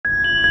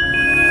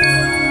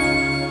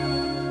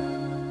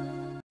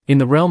In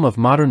the realm of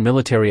modern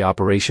military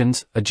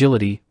operations,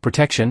 agility,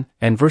 protection,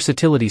 and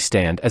versatility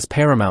stand as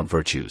paramount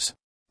virtues.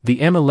 The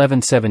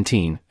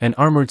M1117, an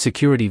armored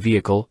security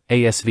vehicle,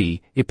 ASV,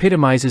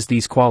 epitomizes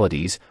these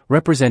qualities,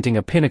 representing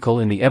a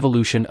pinnacle in the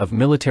evolution of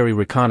military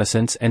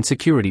reconnaissance and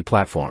security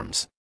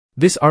platforms.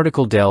 This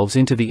article delves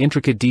into the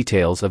intricate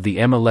details of the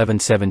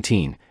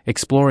M1117,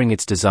 exploring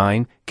its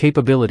design,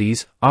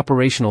 capabilities,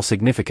 operational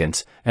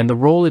significance, and the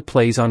role it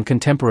plays on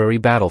contemporary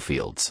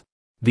battlefields.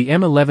 The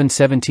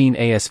M1117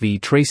 ASV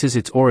traces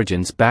its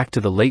origins back to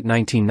the late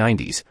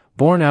 1990s,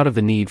 born out of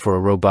the need for a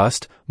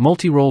robust,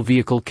 multi-role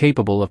vehicle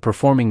capable of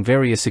performing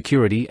various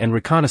security and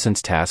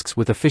reconnaissance tasks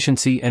with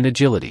efficiency and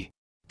agility.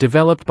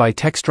 Developed by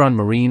Textron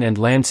Marine and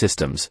Land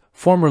Systems,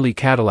 formerly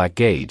Cadillac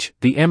Gauge,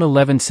 the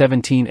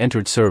M1117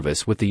 entered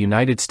service with the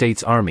United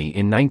States Army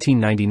in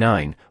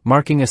 1999,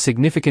 marking a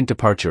significant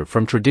departure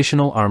from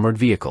traditional armored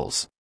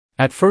vehicles.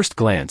 At first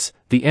glance,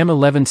 the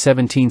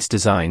M1117's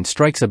design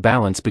strikes a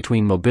balance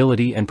between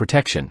mobility and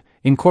protection,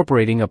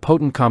 incorporating a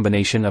potent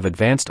combination of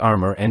advanced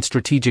armor and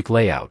strategic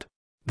layout.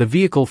 The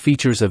vehicle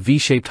features a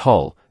V-shaped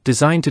hull,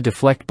 designed to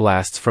deflect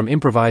blasts from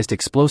improvised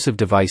explosive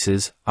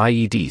devices,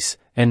 IEDs,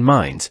 and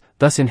mines,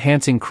 thus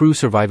enhancing crew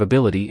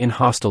survivability in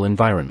hostile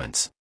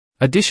environments.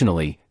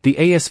 Additionally, the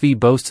ASV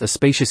boasts a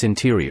spacious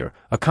interior,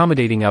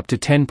 accommodating up to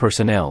 10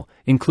 personnel,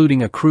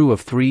 including a crew of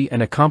 3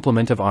 and a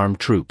complement of armed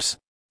troops.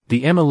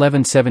 The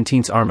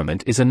M1117's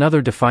armament is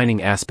another defining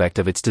aspect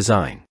of its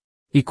design.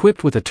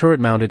 Equipped with a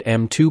turret-mounted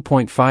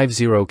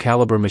M2.50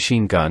 caliber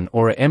machine gun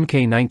or a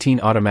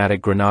Mk19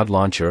 automatic grenade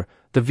launcher,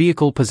 the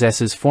vehicle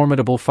possesses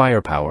formidable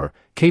firepower,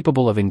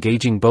 capable of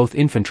engaging both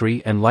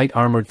infantry and light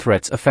armored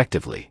threats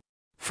effectively.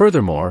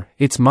 Furthermore,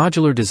 its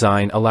modular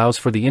design allows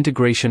for the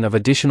integration of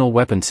additional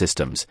weapon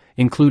systems,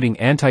 including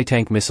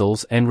anti-tank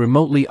missiles and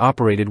remotely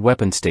operated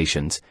weapon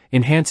stations,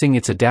 enhancing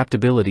its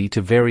adaptability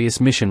to various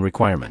mission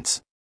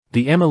requirements.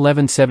 The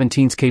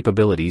M1117's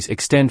capabilities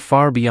extend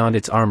far beyond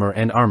its armor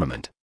and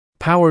armament.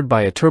 Powered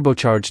by a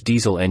turbocharged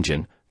diesel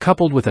engine,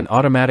 coupled with an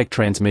automatic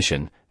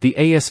transmission, the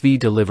ASV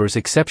delivers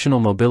exceptional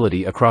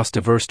mobility across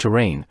diverse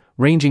terrain,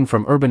 ranging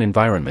from urban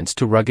environments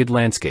to rugged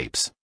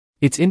landscapes.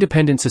 Its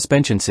independent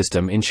suspension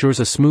system ensures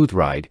a smooth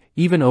ride,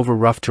 even over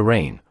rough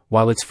terrain,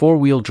 while its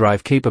four-wheel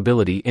drive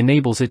capability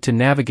enables it to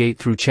navigate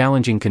through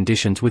challenging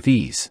conditions with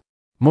ease.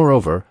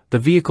 Moreover, the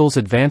vehicle's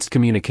advanced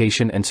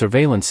communication and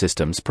surveillance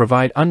systems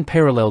provide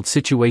unparalleled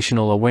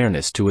situational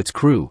awareness to its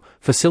crew,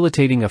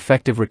 facilitating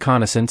effective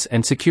reconnaissance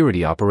and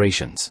security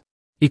operations.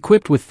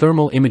 Equipped with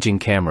thermal imaging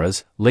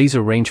cameras,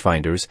 laser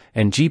rangefinders,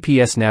 and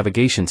GPS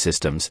navigation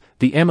systems,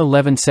 the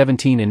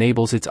M1117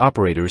 enables its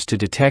operators to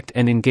detect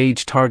and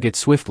engage targets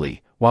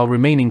swiftly, while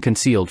remaining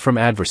concealed from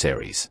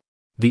adversaries.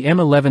 The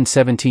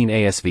M1117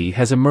 ASV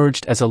has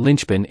emerged as a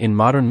linchpin in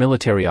modern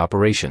military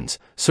operations,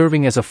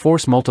 serving as a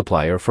force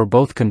multiplier for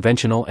both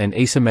conventional and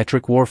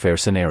asymmetric warfare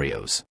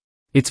scenarios.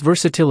 Its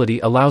versatility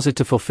allows it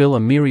to fulfill a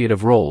myriad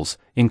of roles,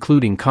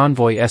 including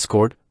convoy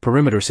escort,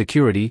 perimeter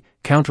security,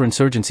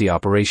 counterinsurgency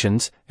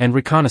operations, and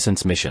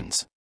reconnaissance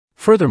missions.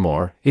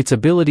 Furthermore, its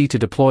ability to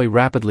deploy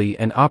rapidly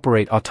and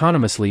operate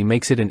autonomously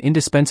makes it an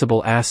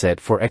indispensable asset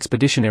for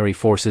expeditionary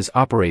forces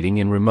operating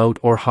in remote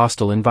or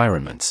hostile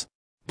environments.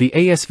 The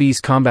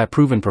ASV's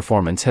combat-proven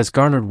performance has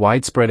garnered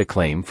widespread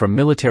acclaim from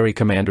military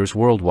commanders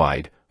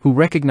worldwide, who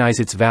recognize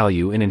its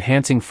value in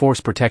enhancing force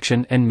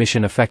protection and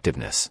mission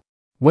effectiveness.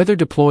 Whether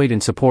deployed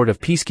in support of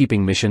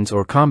peacekeeping missions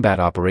or combat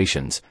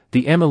operations,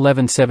 the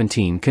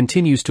M1117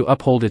 continues to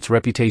uphold its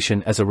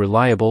reputation as a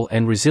reliable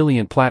and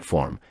resilient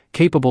platform,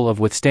 capable of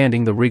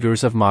withstanding the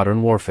rigors of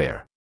modern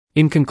warfare.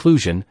 In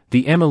conclusion,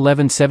 the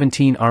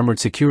M1117 armored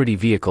security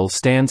vehicle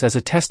stands as a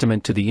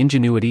testament to the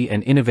ingenuity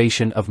and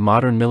innovation of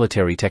modern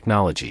military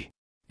technology.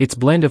 Its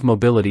blend of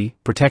mobility,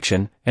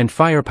 protection, and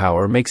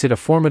firepower makes it a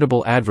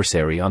formidable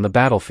adversary on the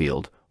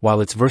battlefield, while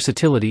its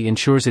versatility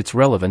ensures its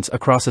relevance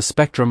across a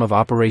spectrum of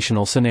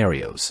operational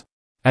scenarios.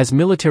 As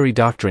military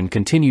doctrine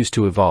continues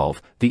to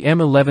evolve, the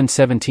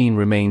M1117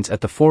 remains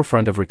at the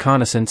forefront of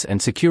reconnaissance and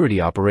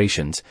security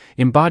operations,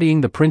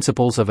 embodying the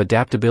principles of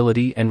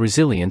adaptability and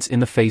resilience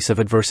in the face of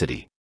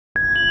adversity.